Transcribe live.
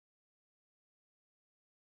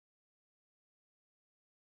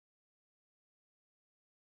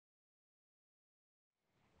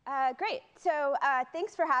Great. So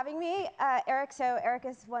thanks for having me, Eric. So Eric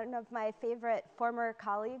is one of my favorite former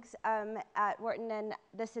colleagues at Wharton, and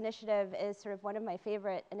this initiative is sort of one of my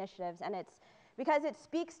favorite initiatives. And it's because it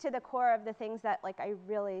speaks to the core of the things that I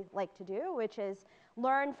really like to do, which is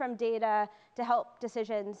learn from data to help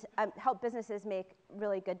businesses make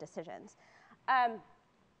really good decisions.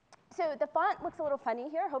 So the font looks a little funny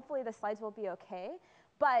here. Hopefully the slides will be OK.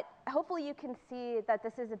 But hopefully you can see that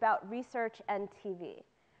this is about research and TV.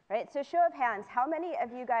 Right? So show of hands, how many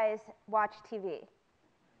of you guys watch TV?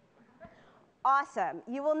 Awesome.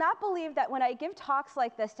 You will not believe that when I give talks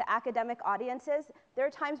like this to academic audiences, there are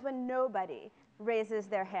times when nobody raises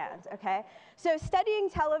their hands, OK? So studying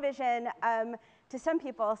television, to some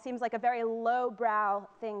people, seems like a very lowbrow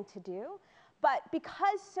thing to do. But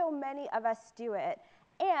because so many of us do it,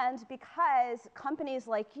 and because companies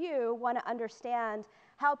like you want to understand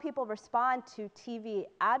how people respond to TV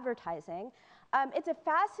advertising, it's a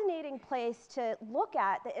fascinating place to look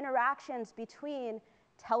at the interactions between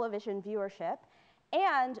television viewership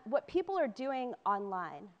and what people are doing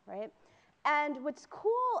online, right? And what's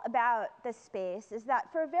cool about this space is that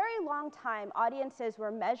for a very long time, audiences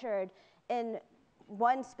were measured in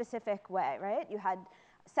one specific way, right? You had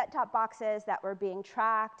set-top boxes that were being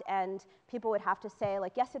tracked, and people would have to say,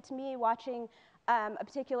 like, yes, it's me watching a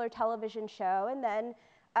particular television show, and then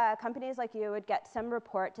companies like you would get some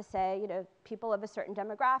report to say, people of a certain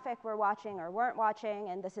demographic were watching or weren't watching,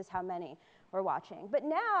 and this is how many were watching. But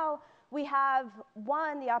now we have,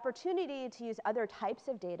 one, the opportunity to use other types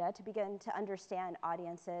of data to begin to understand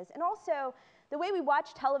audiences. And also, the way we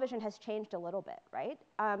watch television has changed a little bit, right?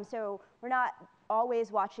 So we're not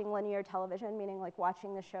always watching linear television, meaning like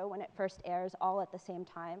watching the show when it first airs all at the same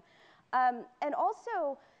time. And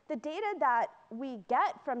also, the data that we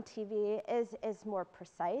get from TV is more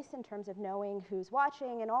precise in terms of knowing who's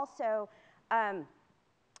watching, and also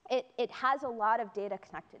it has a lot of data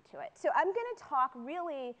connected to it. So I'm going to talk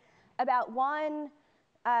really about one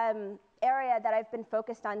area that I've been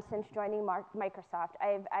focused on since joining Microsoft.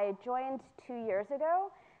 I joined 2 years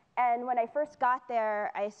ago, and when I first got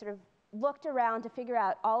there, I sort of looked around to figure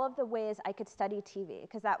out all of the ways I could study TV,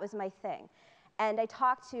 because that was my thing. And I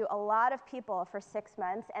talked to a lot of people for 6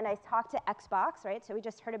 months, and I talked to Xbox, right? So we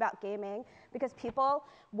just heard about gaming, because people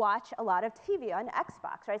watch a lot of TV on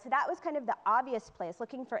Xbox, right? So that was kind of the obvious place,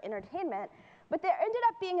 looking for entertainment. But there ended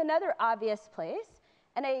up being another obvious place,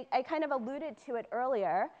 and I kind of alluded to it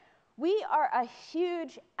earlier. We are a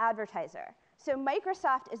huge advertiser. So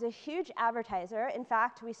Microsoft is a huge advertiser. In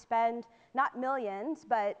fact, we spend not millions,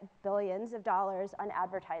 but billions of dollars on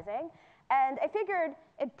advertising. And I figured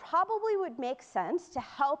it probably would make sense to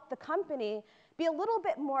help the company be a little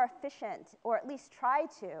bit more efficient, or at least try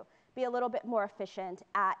to be a little bit more efficient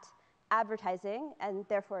at advertising, and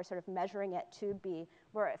therefore sort of measuring it to be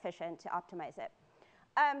more efficient to optimize it.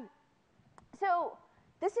 So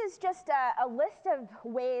this is just a list of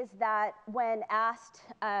ways that when asked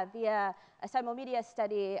via a Simulmedia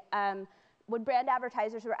study, when brand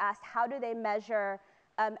advertisers were asked how do they measure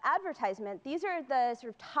advertisement, these are the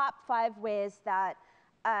sort of top 5 ways that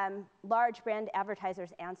large brand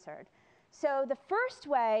advertisers answered. So the first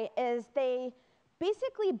way is they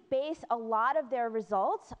basically base a lot of their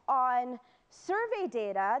results on survey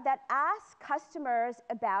data that ask customers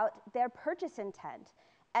about their purchase intent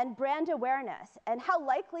and brand awareness and how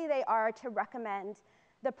likely they are to recommend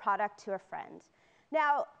the product to a friend.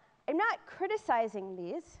 Now, I'm not criticizing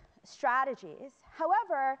these strategies.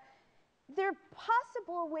 However, there are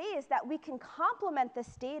possible ways that we can complement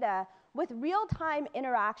this data with real-time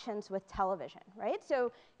interactions with television, right?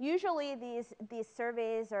 So usually these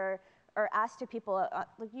surveys are asked to people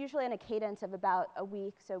usually in a cadence of about a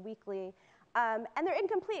week, so weekly. And they're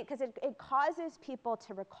incomplete because it causes people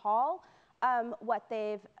to recall what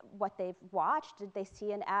they've watched. Did they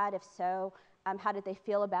see an ad? If so, how did they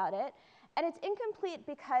feel about it? And it's incomplete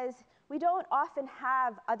because we don't often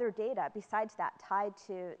have other data besides that tied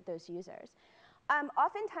to those users.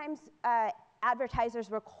 Oftentimes, advertisers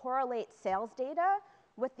will correlate sales data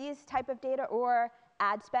with these type of data or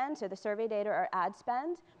ad spend, so the survey data or ad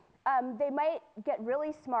spend. They might get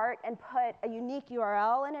really smart and put a unique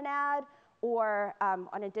URL in an ad or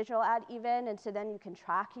on a digital ad even, and so then you can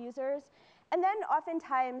track users. And then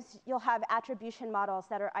oftentimes, you'll have attribution models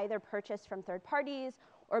that are either purchased from third parties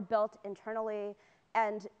or built internally,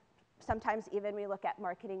 and sometimes even we look at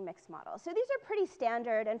marketing mix models. So these are pretty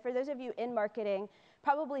standard, and for those of you in marketing,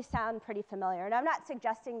 probably sound pretty familiar. And I'm not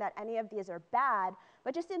suggesting that any of these are bad,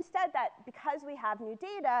 but just instead that because we have new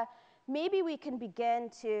data, maybe we can begin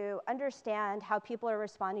to understand how people are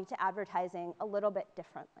responding to advertising a little bit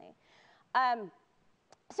differently.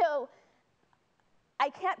 So I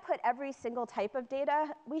can't put every single type of data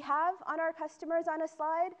we have on our customers on a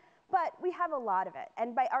slide, but we have a lot of it.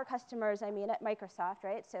 And by our customers, I mean at Microsoft,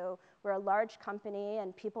 right? So we're a large company,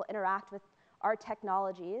 and people interact with our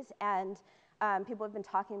technologies, and people have been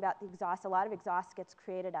talking about the exhaust. A lot of exhaust gets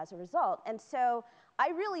created as a result. And so I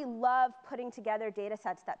really love putting together data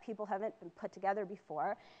sets that people haven't been put together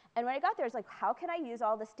before. And when I got there, it's like, how can I use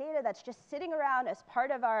all this data that's just sitting around as part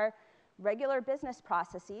of our regular business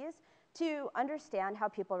processes to understand how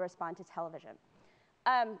people respond to television?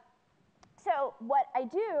 So what I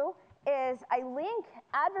do is I link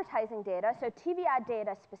advertising data, so TV ad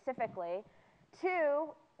data specifically,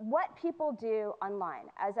 to what people do online,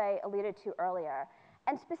 as I alluded to earlier.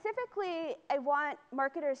 And specifically, I want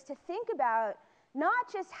marketers to think about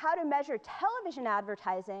not just how to measure television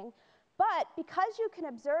advertising, but because you can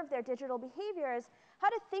observe their digital behaviors, how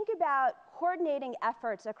to think about coordinating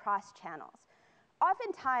efforts across channels.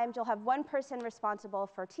 Oftentimes, you'll have one person responsible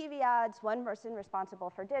for TV ads, one person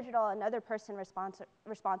responsible for digital, another person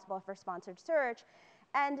responsible for sponsored search,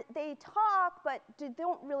 and they talk, but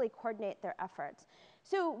don't really coordinate their efforts.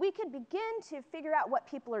 So we could begin to figure out what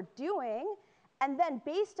people are doing, and then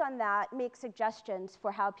based on that, make suggestions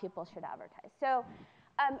for how people should advertise. So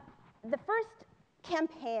the first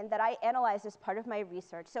campaign that I analyzed as part of my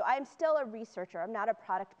research, so I'm still a researcher, I'm not a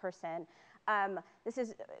product person. This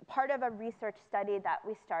is part of a research study that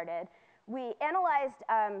we started. We analyzed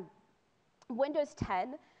Windows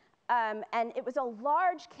 10, and it was a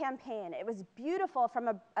large campaign. It was beautiful from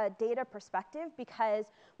a data perspective because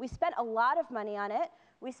we spent a lot of money on it.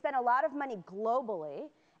 We spent a lot of money globally,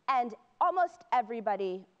 and almost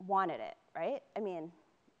everybody wanted it, right? I mean,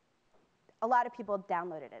 a lot of people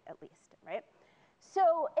downloaded it at least, right?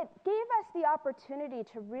 So it gave us the opportunity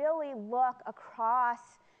to really look across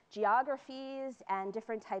geographies and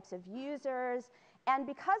different types of users. And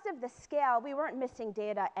because of the scale, we weren't missing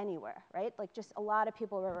data anywhere, right? Like just a lot of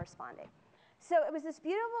people were responding. So it was this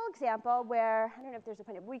beautiful example where, I don't know if there's a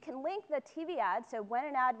point, we can link the TV ad, so when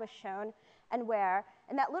an ad was shown and where,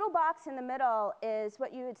 and that little box in the middle is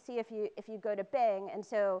what you would see if you go to Bing. And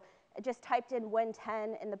so I just typed in Win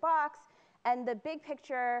 10 in the box, and the big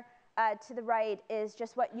picture to the right is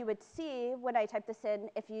just what you would see when I type this in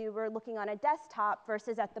if you were looking on a desktop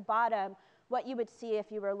versus at the bottom what you would see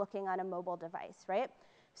if you were looking on a mobile device, right?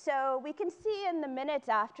 So we can see in the minutes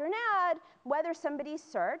after an ad whether somebody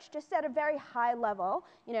searched, just at a very high level.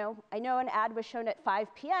 You know, I know an ad was shown at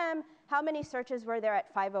 5 p.m. How many searches were there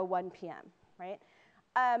at 5:01 p.m., right?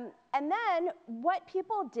 And then what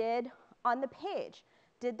people did on the page.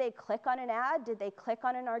 Did they click on an ad? Did they click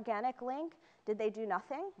on an organic link? Did they do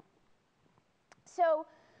nothing? So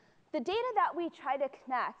the data that we try to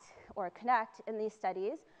connect in these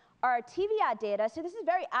studies are TV ad data. So this is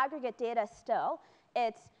very aggregate data still.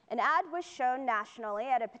 It's an ad was shown nationally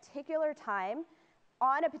at a particular time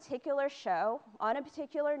on a particular show, on a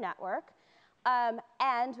particular network.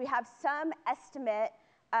 And we have some estimate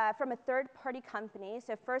from a third-party company.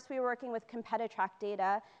 So first we were working with Competitrack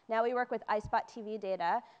data. Now we work with iSpot TV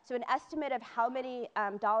data. So an estimate of how many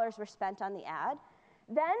dollars were spent on the ad.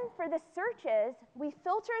 Then for the searches, we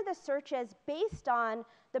filter the searches based on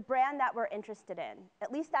the brand that we're interested in.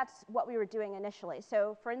 At least that's what we were doing initially.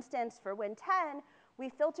 So for instance, for Win 10, we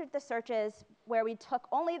filtered the searches where we took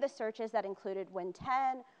only the searches that included Win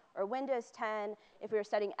 10 or Windows 10. If we were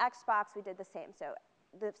studying Xbox, we did the same. So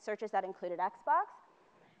the searches that included Xbox.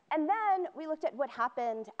 And then we looked at what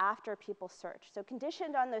happened after people searched. So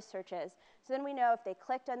conditioned on those searches. So then we know if they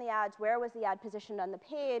clicked on the ads, where was the ad positioned on the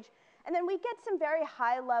page. And then we get some very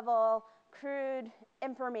high-level, crude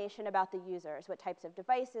information about the users, what types of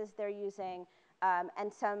devices they're using,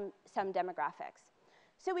 and some demographics.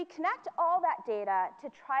 So we connect all that data to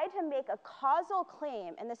try to make a causal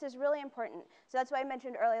claim, and this is really important. So that's why I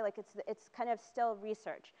mentioned earlier, like it's kind of still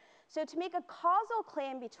research. So to make a causal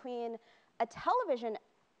claim between a television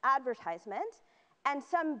advertisement and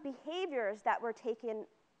some behaviors that were taken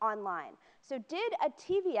online. So did a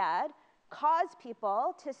TV ad cause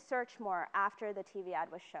people to search more after the TV ad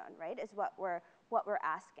was shown, right, is what we're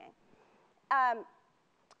asking.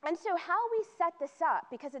 And so how we set this up,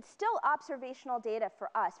 because it's still observational data for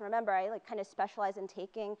us. Remember, I kind of specialize in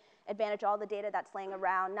taking advantage of all the data that's laying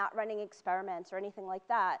around, not running experiments or anything like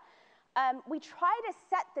that. We try to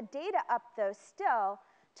set the data up, though, still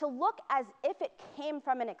to look as if it came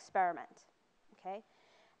from an experiment, okay?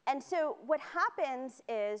 And so what happens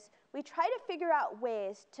is we try to figure out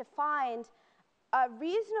ways to find a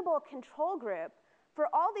reasonable control group for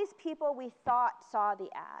all these people we thought saw the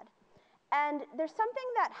ad. And there's something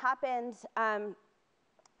that happens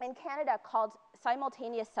in Canada called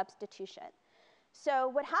simultaneous substitution. So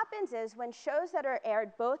what happens is when shows that are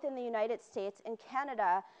aired both in the United States and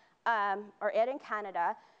Canada, or aired in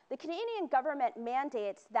Canada, the Canadian government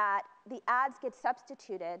mandates that the ads get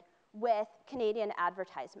substituted with Canadian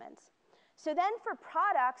advertisements. So then for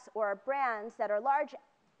products or brands that are large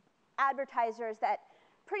advertisers that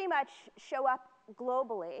pretty much show up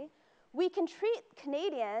globally, we can treat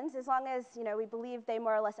Canadians, as long as we believe they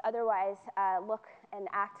more or less otherwise look and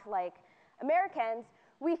act like Americans,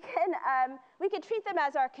 we can treat them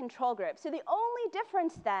as our control group. So the only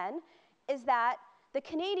difference then is that the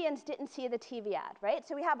Canadians didn't see the TV ad, right?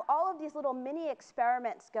 So we have all of these little mini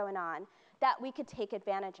experiments going on that we could take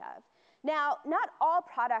advantage of. Now, not all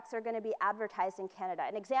products are going to be advertised in Canada.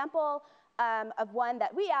 An example of one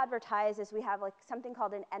that we advertise is we have like something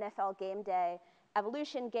called an NFL Game Day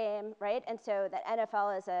Evolution game, right? And so that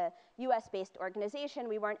NFL is a US-based organization.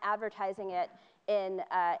 We weren't advertising it in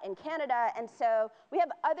Canada, and so we have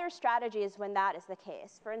other strategies when that is the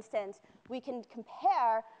case. For instance, we can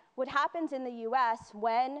compare what happens in the US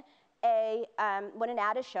when an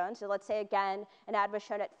ad is shown. So let's say, again, an ad was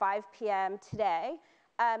shown at 5 p.m. today,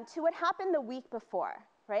 to what happened the week before,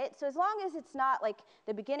 right? So as long as it's not like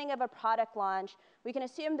the beginning of a product launch, we can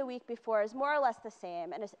assume the week before is more or less the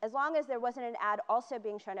same. And as long as there wasn't an ad also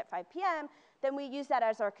being shown at 5 p.m., then we use that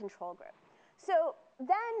as our control group. So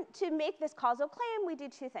then to make this causal claim, we do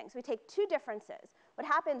two things. We take two differences, what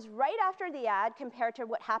happens right after the ad compared to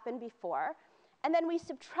what happened before, and then we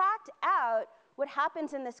subtract out what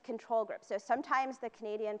happens in this control group. So sometimes the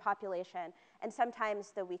Canadian population and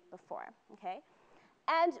sometimes the week before, okay?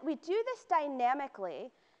 And we do this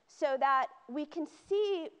dynamically so that we can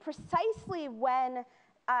see precisely when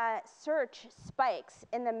search spikes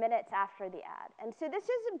in the minutes after the ad. And so this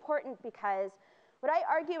is important because what I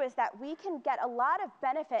argue is that we can get a lot of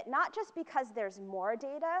benefit, not just because there's more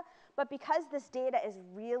data, but because this data is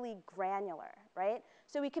really granular, right?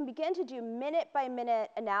 So we can begin to do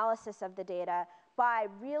minute-by-minute analysis of the data by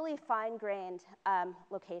really fine-grained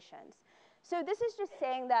locations. So this is just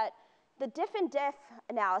saying that the diff and diff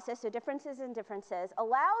analysis, so differences and differences,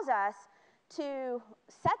 allows us to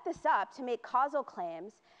set this up to make causal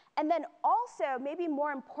claims, and then also, maybe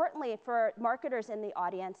more importantly for marketers in the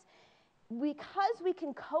audience, because we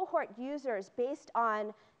can cohort users based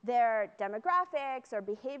on their demographics or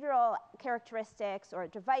behavioral characteristics or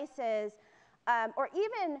devices, or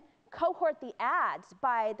even cohort the ads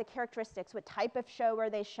by the characteristics, what type of show were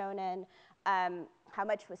they shown in, how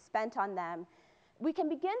much was spent on them, we can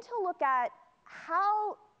begin to look at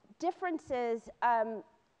how differences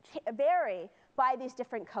vary by these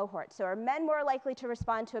different cohorts. So are men more likely to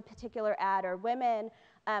respond to a particular ad, or women,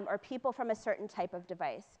 or people from a certain type of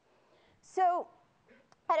device? So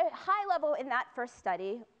at a high level in that first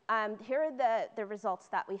study, here are the results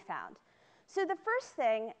that we found. So the first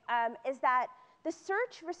thing is that the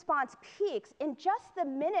search response peaks in just the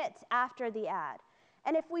minutes after the ad.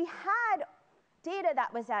 And if we had data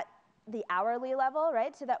that was at the hourly level,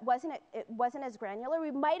 right, so that it wasn't as granular,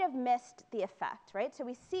 we might have missed the effect, right? So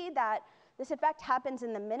we see that this effect happens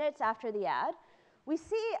in the minutes after the ad. We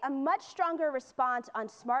see a much stronger response on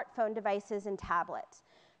smartphone devices and tablets.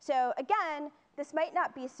 So again, this might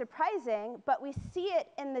not be surprising, but we see it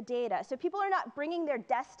in the data. So people are not bringing their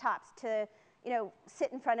desktops to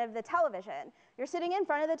sit in front of the television. You're sitting in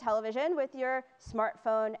front of the television with your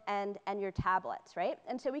smartphone and your tablets, right?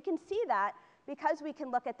 And so we can see that because we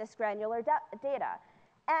can look at this granular data.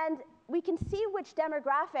 And we can see which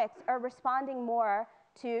demographics are responding more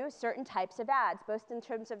to certain types of ads, both in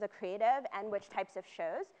terms of the creative and which types of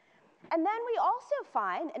shows. And then we also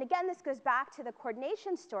find, and again, this goes back to the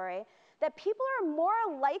coordination story, that people are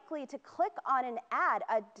more likely to click on an ad,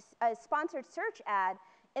 a sponsored search ad,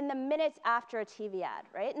 in the minutes after a TV ad,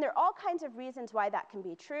 right? And there are all kinds of reasons why that can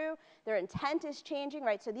be true. Their intent is changing,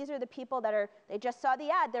 right? So these are the people that they just saw the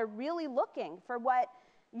ad. They're really looking for what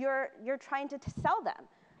you're trying to sell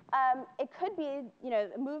them. It could be,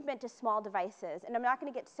 a movement to small devices, and I'm not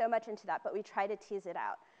going to get so much into that, but we try to tease it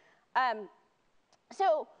out.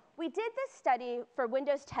 So we did this study for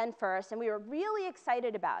Windows 10 first, and we were really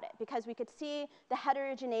excited about it because we could see the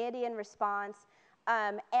heterogeneity in response,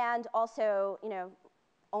 and also,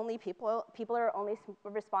 only people are only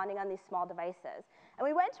responding on these small devices. And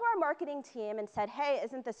we went to our marketing team and said, hey,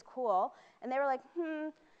 isn't this cool? And they were like,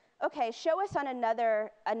 okay, show us on another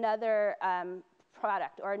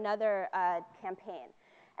product or another campaign.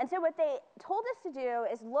 And so what they told us to do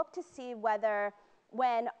is look to see whether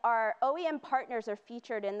when our OEM partners are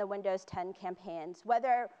featured in the Windows 10 campaigns,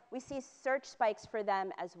 whether we see search spikes for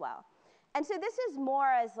them as well. And so this is more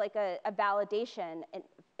as like a validation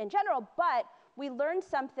in general, but we learned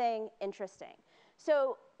something interesting.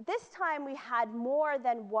 So this time we had more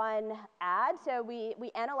than one ad. So we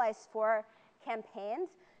analyzed 4 campaigns.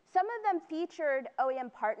 Some of them featured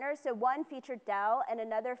OEM partners. So one featured Dell and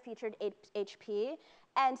another featured HP.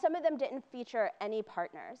 And some of them didn't feature any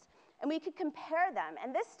partners. And we could compare them.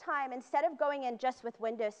 And this time, instead of going in just with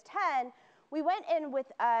Windows 10, we went in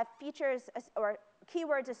with features or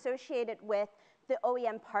keywords associated with the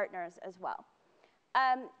OEM partners as well.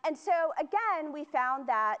 And so again, we found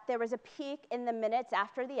that there was a peak in the minutes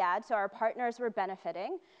after the ad, so our partners were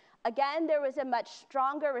benefiting. Again, there was a much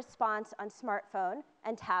stronger response on smartphone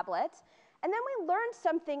and tablets. And then we learned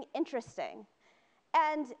something interesting.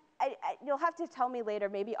 And you'll have to tell me later,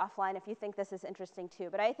 maybe offline, if you think this is interesting too,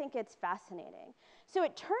 but I think it's fascinating. So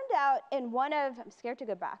it turned out in one of, I'm scared to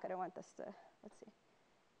go back, I don't want this to, let's see.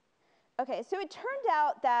 Okay, so it turned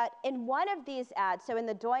out that in one of these ads, so in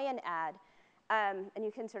the Douyin ad, and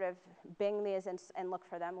you can sort of bing these and look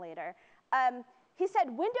for them later, he said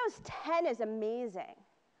Windows 10 is amazing,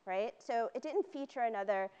 right? So it didn't feature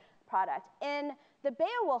another product. In the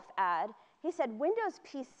Beowulf ad, he said Windows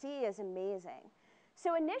PC is amazing.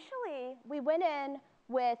 So initially, we went in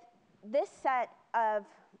with this set of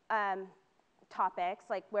topics,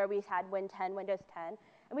 like where we had Windows 10,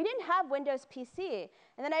 and we didn't have Windows PC.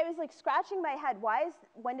 And then I was like scratching my head, why is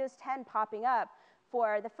Windows 10 popping up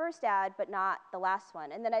for the first ad, but not the last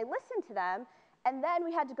one? And then I listened to them, and then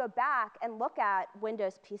we had to go back and look at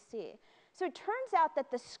Windows PC. So it turns out that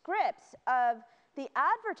the scripts of the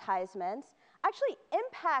advertisements actually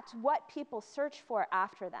impact what people search for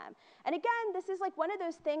after them. And again, this is like one of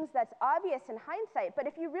those things that's obvious in hindsight, but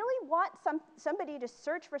if you really want somebody to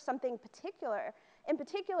search for something in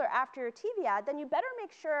particular after your TV ad, then you better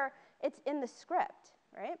make sure it's in the script,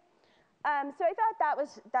 right? So I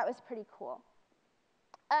thought that was pretty cool.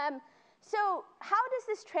 So how does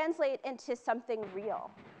this translate into something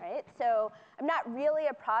real, right? So I'm not really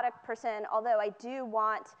a product person, although I do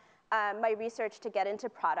want my research to get into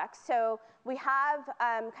products. So we have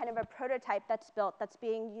kind of a prototype that's built that's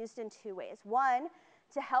being used in 2 ways. One,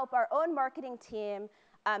 to help our own marketing team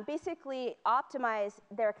basically optimize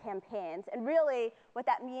their campaigns. And really, what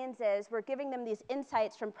that means is we're giving them these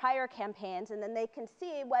insights from prior campaigns, and then they can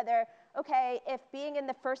see whether, okay, if being in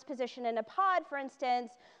the first position in a pod, for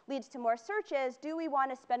instance, leads to more searches, do we want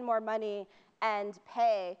to spend more money and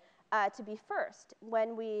pay to be first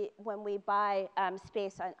when we buy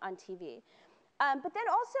space on TV. But then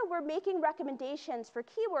also we're making recommendations for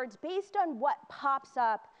keywords based on what pops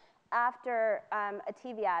up after a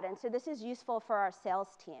TV ad. And so this is useful for our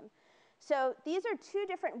sales team. So these are 2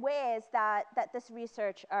 different ways that this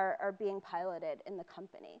research are being piloted in the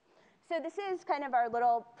company. So this is kind of our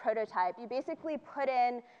little prototype. You basically put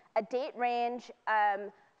in a date range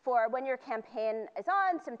for when your campaign is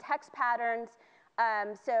on, some text patterns.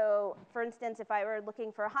 So for instance, if I were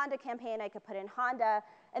looking for a Honda campaign, I could put in Honda.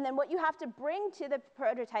 And then what you have to bring to the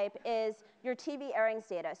prototype is your TV airings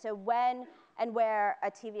data, so when and where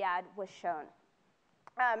a TV ad was shown.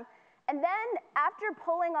 And then after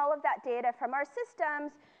pulling all of that data from our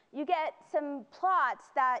systems, you get some plots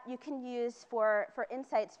that you can use for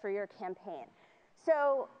insights for your campaign.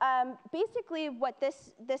 So basically what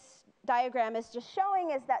this diagram is just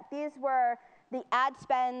showing is that these were the ad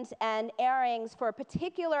spends and airings for a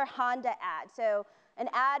particular Honda ad, so an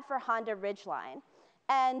ad for Honda Ridgeline.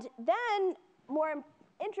 And then, more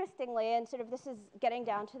interestingly, and sort of this is getting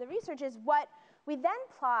down to the research, is what we then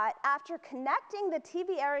plot after connecting the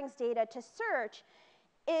TV airings data to search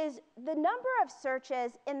is the number of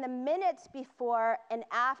searches in the minutes before and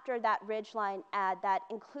after that Ridgeline ad that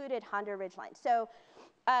included Honda Ridgeline. So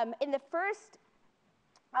in the first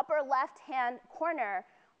upper left-hand corner,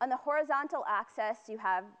 on the horizontal axis, you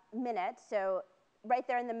have minutes. So right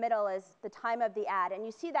there in the middle is the time of the ad. And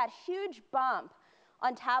you see that huge bump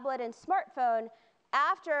on tablet and smartphone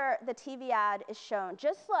after the TV ad is shown,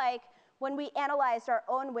 just like when we analyzed our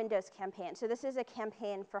own Windows campaign. So this is a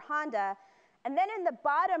campaign for Honda. And then in the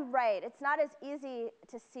bottom right, it's not as easy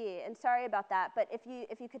to see, and sorry about that, but if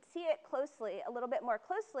you could see it closely, a little bit more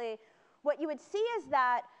closely, what you would see is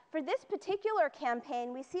that for this particular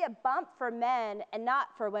campaign, we see a bump for men and not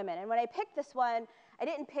for women. And when I picked this one, I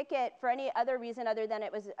didn't pick it for any other reason other than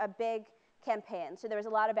it was a big campaign, so there was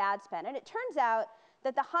a lot of ad spend. And it turns out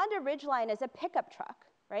that the Honda Ridgeline is a pickup truck,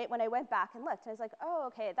 right? When I went back and looked, I was like, oh,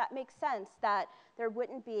 okay, that makes sense that there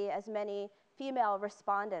wouldn't be as many female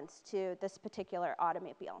respondents to this particular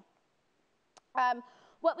automobile.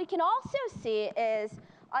 What we can also see is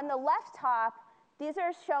on the left top, these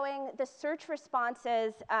are showing the search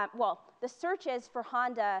responses, the searches for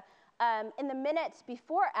Honda in the minutes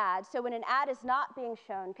before ads, so when an ad is not being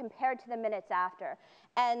shown compared to the minutes after.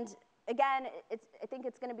 And again, I think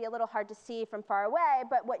it's going to be a little hard to see from far away,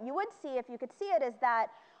 but what you would see if you could see it is that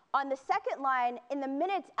on the second line, in the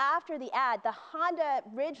minutes after the ad, the Honda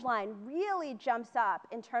Ridge line really jumps up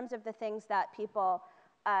in terms of the things that people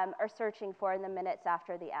are searching for in the minutes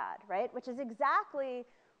after the ad, right? Which is exactly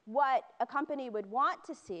what a company would want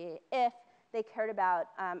to see if they cared about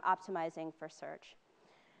optimizing for search.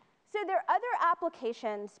 So there are other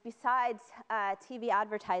applications besides TV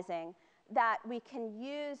advertising that we can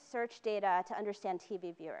use search data to understand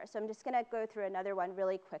TV viewers. So I'm just going to go through another one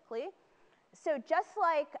really quickly. So just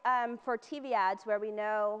like for TV ads, where we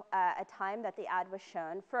know a time that the ad was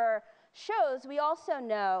shown, for shows, we also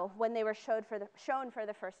know when they were shown for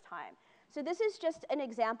the first time. So this is just an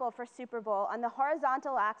example for Super Bowl. On the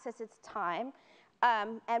horizontal axis, it's time.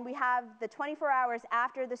 And we have the 24 hours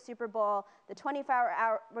after the Super Bowl, the 24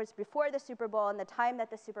 hours before the Super Bowl, and the time that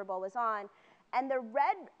the Super Bowl was on. And the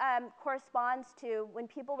red corresponds to when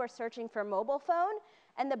people were searching for mobile phone,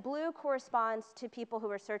 and the blue corresponds to people who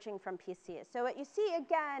were searching from PCs. So what you see,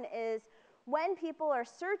 again, is when people are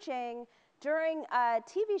searching during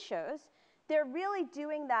TV shows, they're really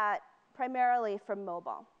doing that primarily from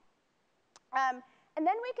mobile. And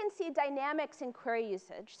then we can see dynamics in query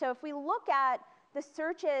usage. So if we look at the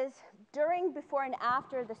searches during, before, and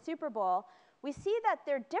after the Super Bowl, we see that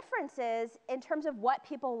there are differences in terms of what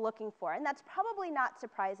people are looking for, and that's probably not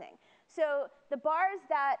surprising. So the bars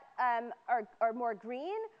that are more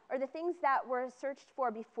green are the things that were searched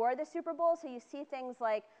for before the Super Bowl. So you see things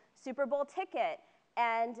like Super Bowl ticket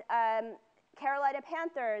and Carolina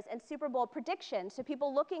Panthers and Super Bowl predictions. So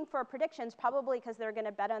people looking for predictions, probably because they're going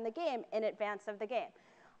to bet on the game in advance of the game.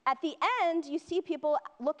 At the end, you see people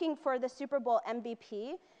looking for the Super Bowl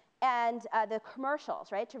MVP and the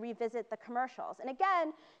commercials, right, to revisit the commercials. And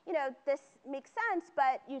again, you know, this makes sense,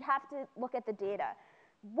 but you'd have to look at the data.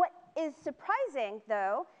 What is surprising,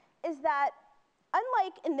 though, is that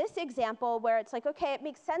unlike in this example where it's like, okay, it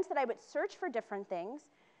makes sense that I would search for different things,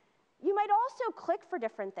 you might also click for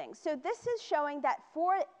different things. So this is showing that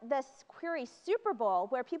for this query Super Bowl,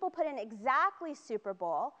 where people put in exactly Super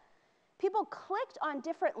Bowl, people clicked on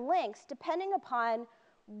different links depending upon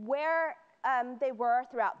where they were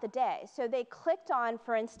throughout the day. So they clicked on,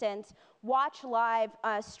 for instance, watch live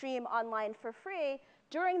stream online for free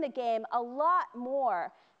during the game a lot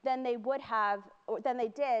more than they would have, than they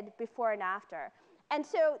did before and after. And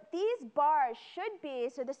so these bars should be,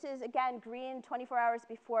 so this is, again, green 24 hours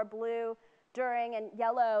before, blue during, and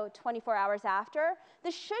yellow 24 hours after.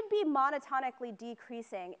 This should be monotonically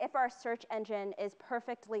decreasing if our search engine is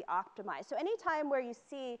perfectly optimized. So anytime where you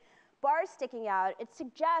see bars sticking out, it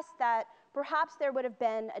suggests that perhaps there would have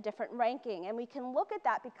been a different ranking. And we can look at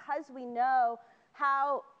that because we know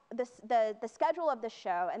how the schedule of the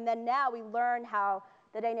show, and then now we learn how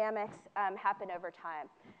the dynamics happen over time.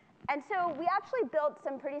 And so we actually built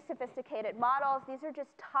some pretty sophisticated models. These are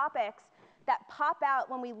just topics that pop out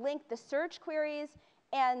when we link the search queries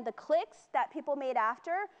and the clicks that people made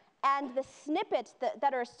after, and the snippets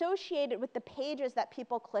that are associated with the pages that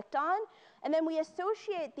people clicked on. And then we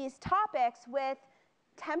associate these topics with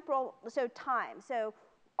temporal, so time. So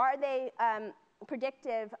are they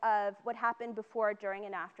predictive of what happened before, during,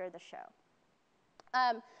 and after the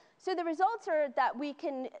show? So the results are that we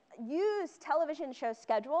can use television show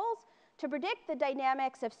schedules to predict the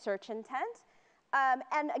dynamics of search intent,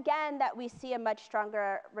 and again, that we see a much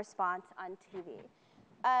stronger response on TV.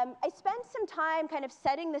 I spent some time kind of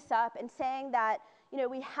setting this up and saying that, you know,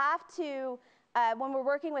 we have to, when we're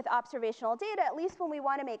working with observational data, at least when we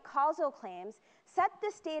want to make causal claims, set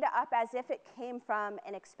this data up as if it came from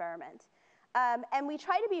an experiment. And we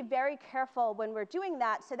try to be very careful when we're doing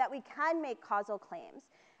that so that we can make causal claims.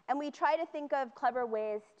 And we try to think of clever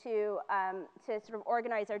ways to sort of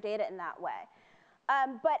organize our data in that way.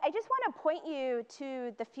 But I just want to point you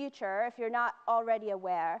to the future, if you're not already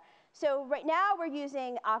aware. So right now, we're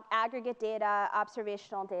using aggregate data,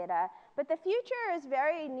 observational data. But the future is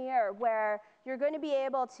very near, where you're going to be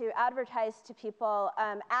able to advertise to people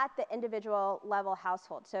at the individual level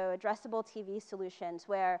household. So addressable TV solutions,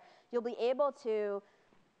 where you'll be able to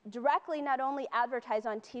directly not only advertise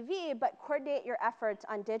on TV, but coordinate your efforts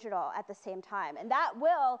on digital at the same time. And that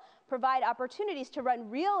will provide opportunities to run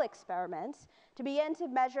real experiments, to begin to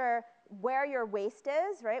measure where your waste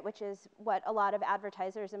is, right, which is what a lot of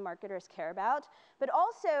advertisers and marketers care about, but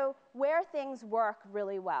also where things work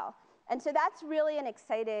really well. And so that's really an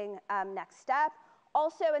exciting next step.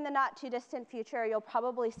 Also, in the not too distant future, you'll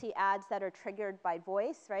probably see ads that are triggered by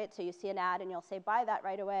voice, right? So you see an ad and you'll say, buy that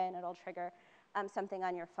right away, and it'll trigger something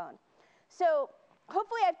on your phone. So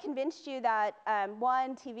hopefully I've convinced you that,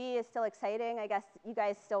 one, TV is still exciting. I guess you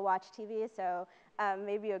guys still watch TV, so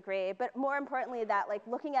maybe you agree. But more importantly, that like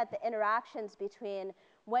looking at the interactions between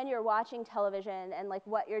when you're watching television and like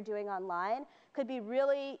what you're doing online could be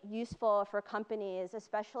really useful for companies,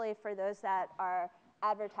 especially for those that are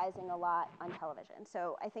advertising a lot on television.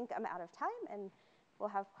 So I think I'm out of time, and we'll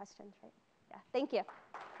have questions, right? Yeah, thank you.